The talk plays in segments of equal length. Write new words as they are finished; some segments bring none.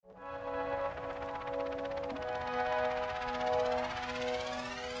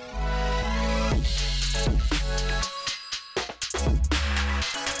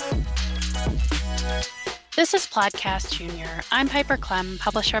This is Podcast Junior. I'm Piper Clem,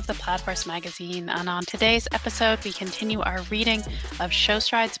 publisher of the Plaid Horse magazine, and on today's episode, we continue our reading of Show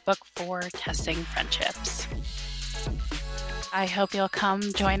Strides Book 4, Testing Friendships. I hope you'll come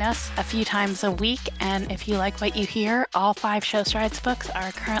join us a few times a week, and if you like what you hear, all 5 Show Strides books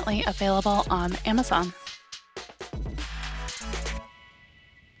are currently available on Amazon.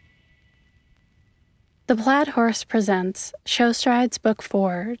 The Plaid Horse presents Show Strides Book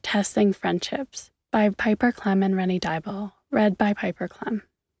 4, Testing Friendships, by Piper Clem and Rennie Dybel, read by Piper Clem.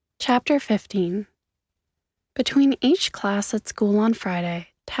 Chapter 15. Between each class at school on Friday,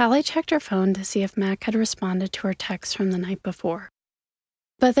 Tally checked her phone to see if Mac had responded to her text from the night before.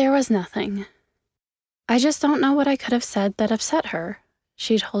 But there was nothing. "I just don't know what I could have said that upset her,"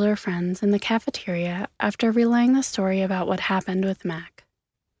 she told her friends in the cafeteria after relaying the story about what happened with Mac.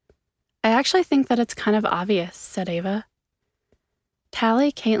 "I actually think that it's kind of obvious," said Ava.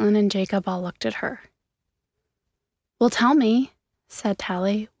 Tally, Caitlin, and Jacob all looked at her. "Well, tell me," said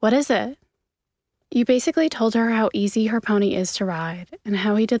Tally. "What is it?" "You basically told her how easy her pony is to ride, and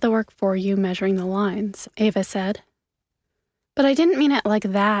how he did the work for you measuring the lines," Ava said. "But I didn't mean it like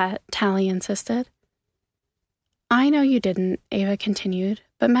that," Tally insisted. "I know you didn't," Ava continued,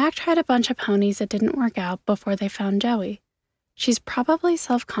 "but Mac tried a bunch of ponies that didn't work out before they found Joey. She's probably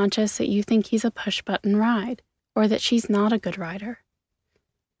self-conscious that you think he's a push-button ride, or that she's not a good rider."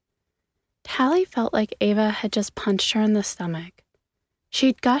 Tally felt like Ava had just punched her in the stomach.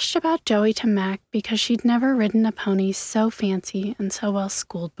 She'd gushed about Joey to Mac because she'd never ridden a pony so fancy and so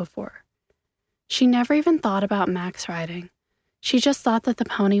well-schooled before. She never even thought about Mac's riding. She just thought that the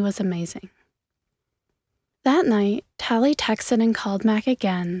pony was amazing. That night, Tally texted and called Mac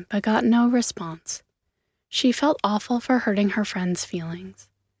again, but got no response. She felt awful for hurting her friend's feelings.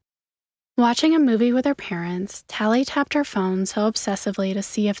 Watching a movie with her parents, Tally tapped her phone so obsessively to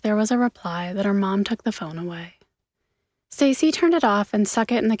see if there was a reply that her mom took the phone away. Stacy turned it off and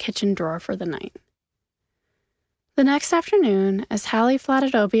stuck it in the kitchen drawer for the night. The next afternoon, as Tally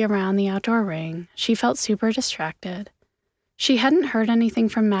flatted Obie around the outdoor ring, she felt super distracted. She hadn't heard anything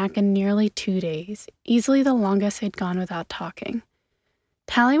from Mac in nearly 2 days, easily the longest they'd gone without talking.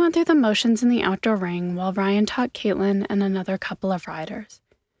 Tally went through the motions in the outdoor ring while Ryan taught Caitlin and another couple of riders.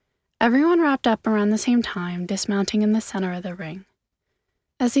 Everyone wrapped up around the same time, dismounting in the center of the ring.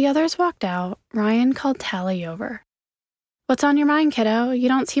 As the others walked out, Ryan called Tally over. "What's on your mind, kiddo? You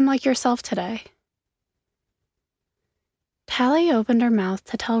don't seem like yourself today." Tally opened her mouth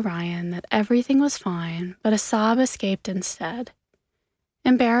to tell Ryan that everything was fine, but a sob escaped instead.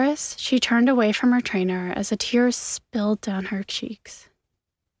 Embarrassed, she turned away from her trainer as a tear spilled down her cheeks.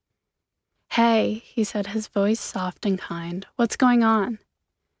 "Hey," he said, his voice soft and kind. "What's going on?"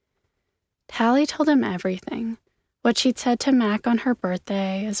 Tally told him everything, what she'd said to Mac on her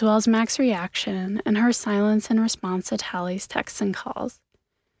birthday, as well as Mac's reaction and her silence in response to Tally's texts and calls.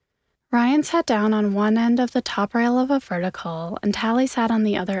 Ryan sat down on one end of the top rail of a vertical, and Tally sat on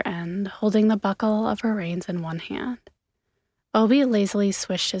the other end, holding the buckle of her reins in one hand. Obie lazily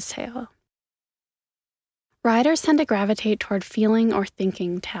swished his tail. "Riders tend to gravitate toward feeling or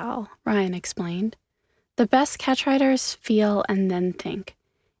thinking, Tal," Ryan explained. "The best catch riders feel and then think.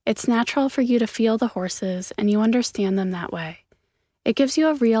 It's natural for you to feel the horses, and you understand them that way. It gives you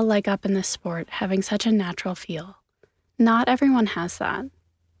a real leg up in this sport, having such a natural feel. Not everyone has that."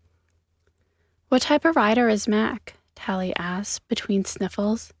 "What type of rider is Mac?" Tally asked, between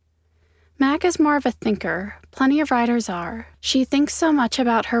sniffles. "Mac is more of a thinker. Plenty of riders are. She thinks so much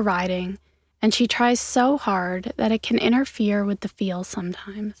about her riding, and she tries so hard that it can interfere with the feel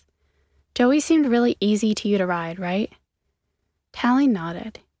sometimes. Joey seemed really easy to you to ride, right?" Tally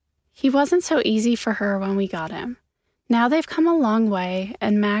nodded. "He wasn't so easy for her when we got him. Now they've come a long way,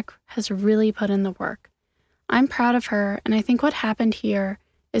 and Mac has really put in the work. I'm proud of her, and I think what happened here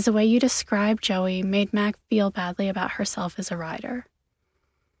is the way you described Joey made Mac feel badly about herself as a rider."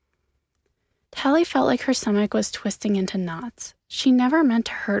 Tally felt like her stomach was twisting into knots. She never meant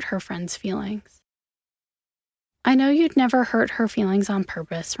to hurt her friend's feelings. "I know you'd never hurt her feelings on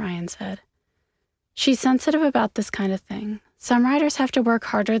purpose," Ryan said. "She's sensitive about this kind of thing. Some riders have to work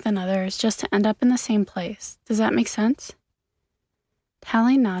harder than others just to end up in the same place. Does that make sense?"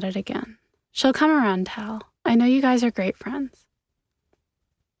 Tally nodded again. "She'll come around, Tal. I know you guys are great friends."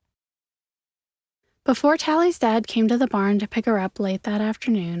 Before Tally's dad came to the barn to pick her up late that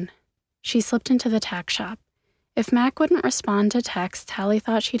afternoon, she slipped into the tack shop. If Mac wouldn't respond to texts, Tally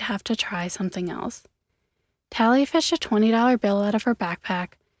thought she'd have to try something else. Tally fished a $20 bill out of her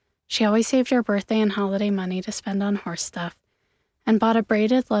backpack. She always saved her birthday and holiday money to spend on horse stuff, and bought a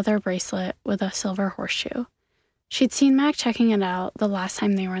braided leather bracelet with a silver horseshoe. She'd seen Mac checking it out the last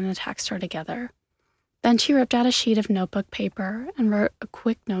time they were in the tack store together. Then she ripped out a sheet of notebook paper and wrote a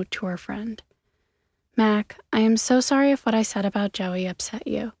quick note to her friend. Mac, I am so sorry if what I said about Joey upset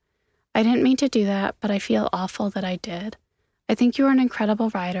you. I didn't mean to do that, but I feel awful that I did. I think you are an incredible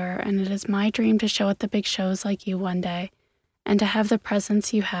rider, and it is my dream to show at the big shows like you one day, and to have the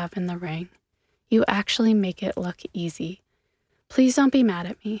presence you have in the ring. You actually make it look easy. Please don't be mad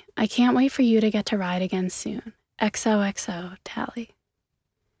at me. I can't wait for you to get to ride again soon. XOXO, Tally.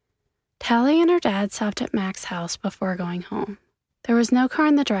 Tally and her dad stopped at Mac's house before going home. There was no car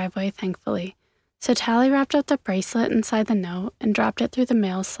in the driveway, thankfully, so Tally wrapped up the bracelet inside the note and dropped it through the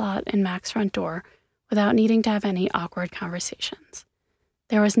mail slot in Mac's front door without needing to have any awkward conversations.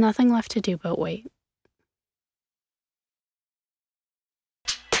 There was nothing left to do but wait.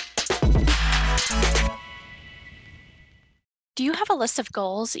 Do you have a list of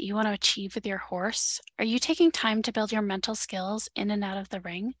goals that you want to achieve with your horse? Are you taking time to build your mental skills in and out of the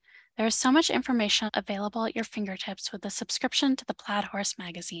ring? There is so much information available at your fingertips with a subscription to the Plaid Horse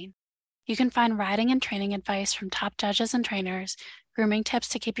magazine. You can find riding and training advice from top judges and trainers, grooming tips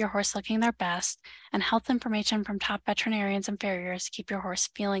to keep your horse looking their best, and health information from top veterinarians and farriers to keep your horse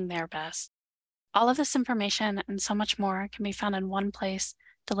feeling their best. All of this information and so much more can be found in one place,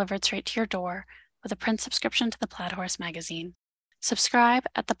 delivered straight to your door, with a print subscription to the Plaid Horse magazine. Subscribe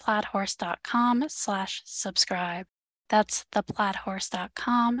at theplaidhorse.com/subscribe. That's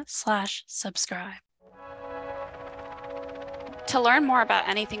theplaidhorse.com/subscribe. To learn more about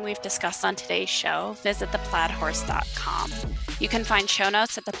anything we've discussed on today's show, visit theplaidhorse.com. You can find show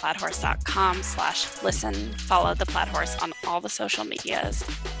notes at theplaidhorse.com/listen. Follow The Plaid Horse on all the social medias.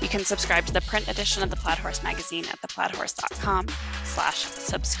 You can subscribe to the print edition of the Plaid Horse magazine at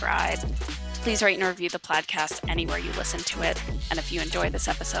theplaidhorse.com/subscribe. Please rate and review the Plaidcast anywhere you listen to it. And if you enjoy this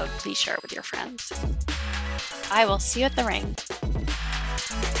episode, please share it with your friends. I will see you at the ring.